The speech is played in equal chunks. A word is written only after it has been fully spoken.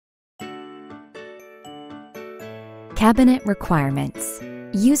Cabinet requirements.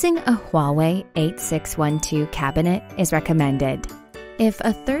 Using a Huawei 8612 cabinet is recommended. If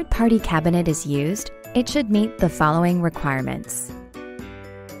a third-party cabinet is used, it should meet the following requirements.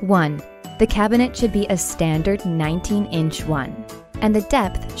 1. The cabinet should be a standard 19-inch one, and the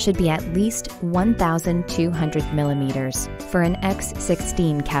depth should be at least 1,200 millimeters for an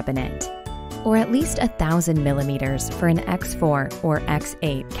X16 cabinet, or at least 1,000 millimeters for an X4 or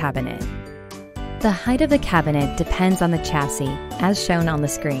X8 cabinet. The height of the cabinet depends on the chassis, as shown on the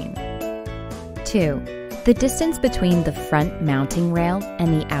screen. 2. The distance between the front mounting rail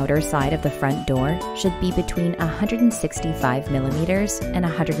and the outer side of the front door should be between 165 millimeters and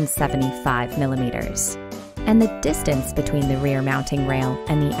 175 millimeters. And the distance between the rear mounting rail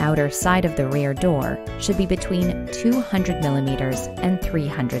and the outer side of the rear door should be between 200 millimeters and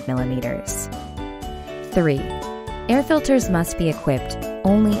 300 millimeters. 3. Air filters must be equipped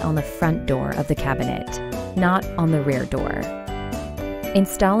only on the front door of the cabinet, not on the rear door.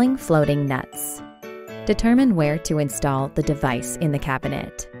 Installing floating nuts. Determine where to install the device in the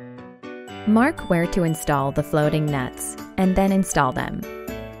cabinet. Mark where to install the floating nuts and then install them.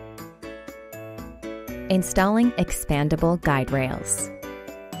 Installing expandable guide rails.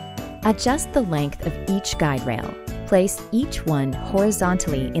 Adjust the length of each guide rail. Place each one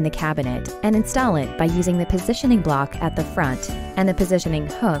horizontally in the cabinet and install it by using the positioning block at the front and the positioning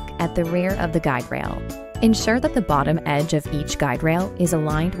hook at the rear of the guide rail. Ensure that the bottom edge of each guide rail is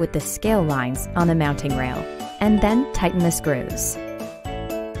aligned with the scale lines on the mounting rail, and then tighten the screws.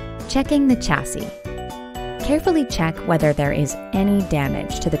 Checking the chassis. Carefully check whether there is any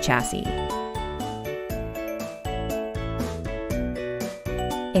damage to the chassis.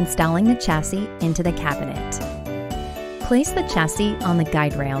 Installing the chassis into the cabinet. Place the chassis on the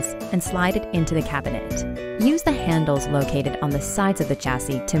guide rails and slide it into the cabinet. Use the handles located on the sides of the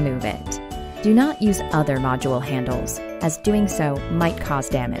chassis to move it. Do not use other module handles, as doing so might cause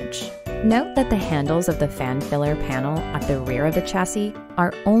damage. Note that the handles of the fan filler panel at the rear of the chassis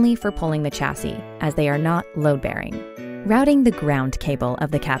are only for pulling the chassis, as they are not load-bearing. Routing the ground cable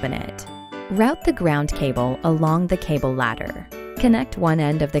of the cabinet. Route the ground cable along the cable ladder. Connect one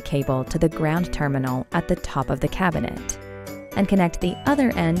end of the cable to the ground terminal at the top of the cabinet, and connect the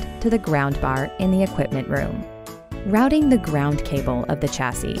other end to the ground bar in the equipment room. Routing the ground cable of the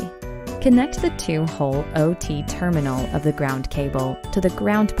chassis. Connect the 2-hole OT terminal of the ground cable to the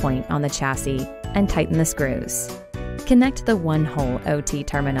ground point on the chassis and tighten the screws. Connect the 1-hole OT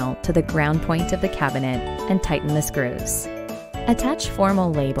terminal to the ground point of the cabinet and tighten the screws. Attach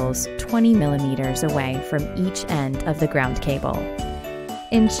formal labels 20 millimeters away from each end of the ground cable.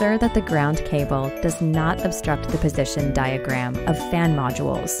 Ensure that the ground cable does not obstruct the position diagram of fan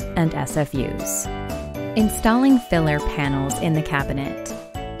modules and SFUs. Installing filler panels in the cabinet.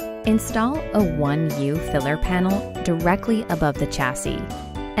 Install a 1U filler panel directly above the chassis,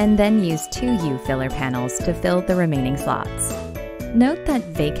 and then use 2U filler panels to fill the remaining slots. Note that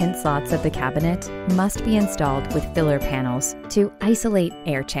vacant slots of the cabinet must be installed with filler panels to isolate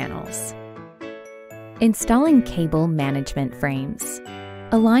air channels. Installing cable management frames.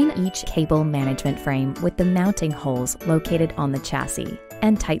 Align each cable management frame with the mounting holes located on the chassis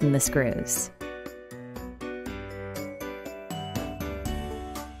and tighten the screws.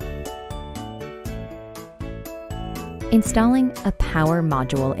 Installing a power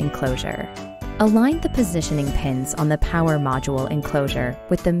module enclosure. Align the positioning pins on the power module enclosure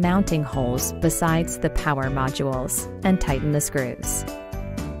with the mounting holes besides the power modules and tighten the screws.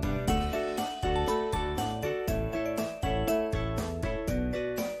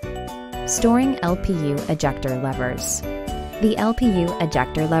 Storing LPU ejector levers. The LPU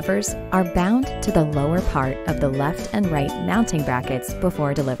ejector levers are bound to the lower part of the left and right mounting brackets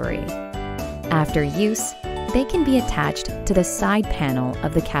before delivery. After use, they can be attached to the side panel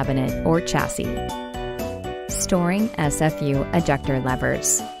of the cabinet or chassis. Storing SFU ejector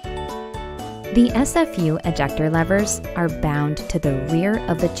levers. The SFU ejector levers are bound to the rear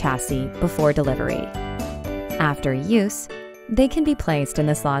of the chassis before delivery. After use, they can be placed in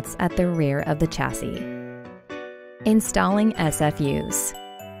the slots at the rear of the chassis. Installing SFUs.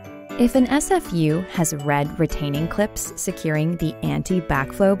 If an SFU has red retaining clips securing the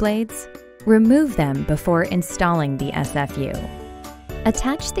anti-backflow blades, remove them before installing the SFU.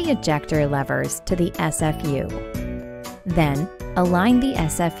 Attach the ejector levers to the SFU. Then, align the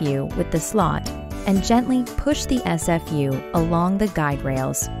SFU with the slot and gently push the SFU along the guide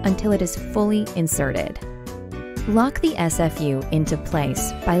rails until it is fully inserted. Lock the SFU into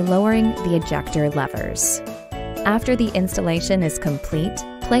place by lowering the ejector levers. After the installation is complete,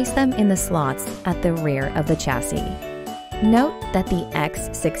 place them in the slots at the rear of the chassis. Note that the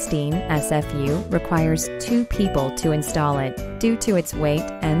X16 SFU requires 2 people to install it due to its weight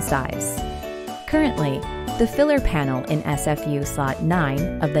and size. Currently, the filler panel in SFU slot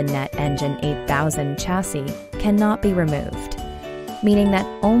 9 of the NetEngine 8000 chassis cannot be removed, meaning that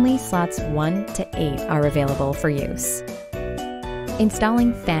only slots 1 to 8 are available for use.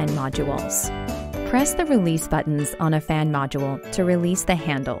 Installing fan modules. Press the release buttons on a fan module to release the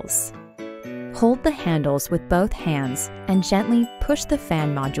handles. Hold the handles with both hands and gently push the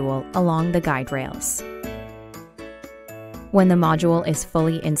fan module along the guide rails. When the module is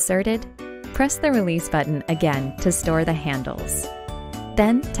fully inserted, press the release button again to store the handles.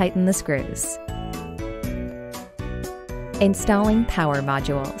 Then tighten the screws. Installing power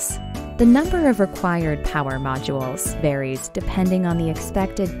modules. The number of required power modules varies depending on the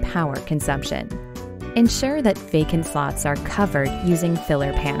expected power consumption. Ensure that vacant slots are covered using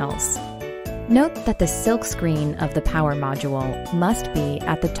filler panels. Note that the silk screen of the power module must be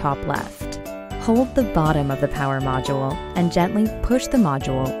at the top left. Hold the bottom of the power module and gently push the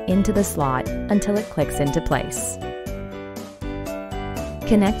module into the slot until it clicks into place.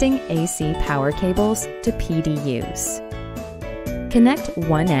 Connecting AC power cables to PDUs. Connect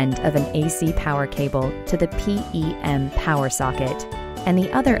one end of an AC power cable to the PEM power socket and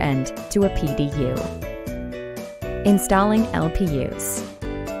the other end to a PDU. Installing LPUs.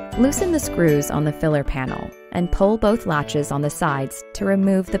 Loosen the screws on the filler panel and pull both latches on the sides to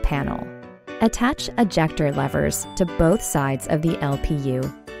remove the panel. Attach ejector levers to both sides of the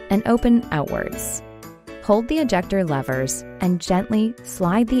LPU and open outwards. Hold the ejector levers and gently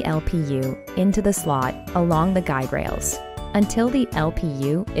slide the LPU into the slot along the guide rails until the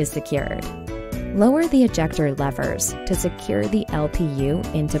LPU is secured. Lower the ejector levers to secure the LPU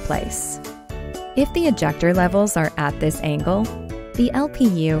into place. If the ejector levels are at this angle, the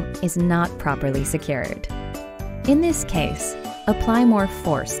LPU is not properly secured. In this case, apply more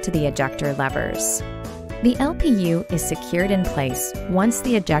force to the ejector levers. The LPU is secured in place once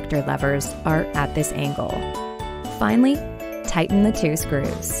the ejector levers are at this angle. Finally, tighten the 2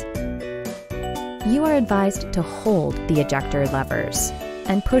 screws. You are advised to hold the ejector levers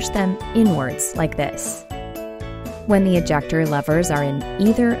and push them inwards like this. When the ejector levers are in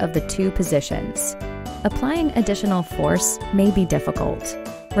either of the 2 positions, applying additional force may be difficult,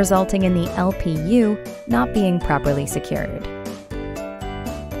 resulting in the LPU not being properly secured.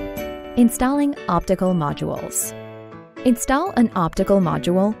 Installing optical modules. Install an optical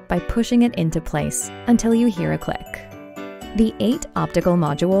module by pushing it into place until you hear a click. The 8 optical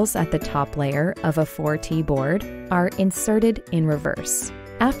modules at the top layer of a 4T board are inserted in reverse.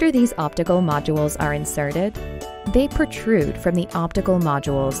 After these optical modules are inserted, they protrude from the optical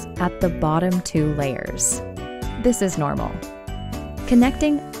modules at the bottom 2 layers. This is normal.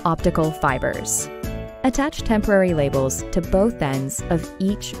 Connecting optical fibers. Attach temporary labels to both ends of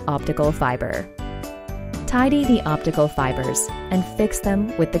each optical fiber. Tidy the optical fibers and fix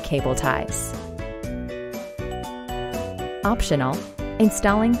them with the cable ties. Optional,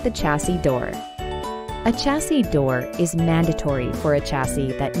 installing the chassis door. A chassis door is mandatory for a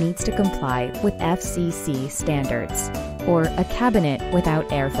chassis that needs to comply with FCC standards, or a cabinet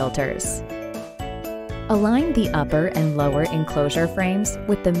without air filters. Align the upper and lower enclosure frames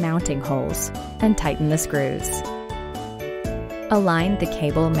with the mounting holes and tighten the screws. Align the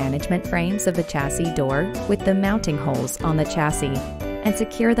cable management frames of the chassis door with the mounting holes on the chassis and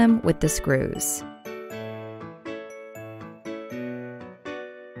secure them with the screws.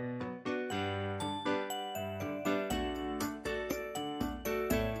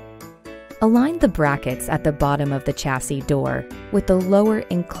 Align the brackets at the bottom of the chassis door with the lower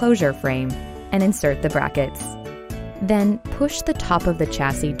enclosure frame and insert the brackets. Then push the top of the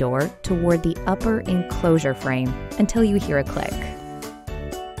chassis door toward the upper enclosure frame until you hear a click.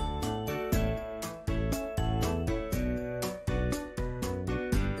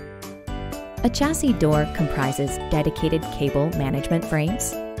 A chassis door comprises dedicated cable management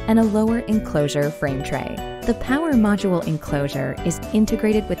frames and a lower enclosure frame tray. The power module enclosure is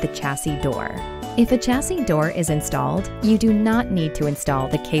integrated with the chassis door. If a chassis door is installed, you do not need to install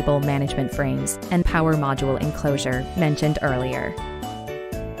the cable management frames and power module enclosure mentioned earlier.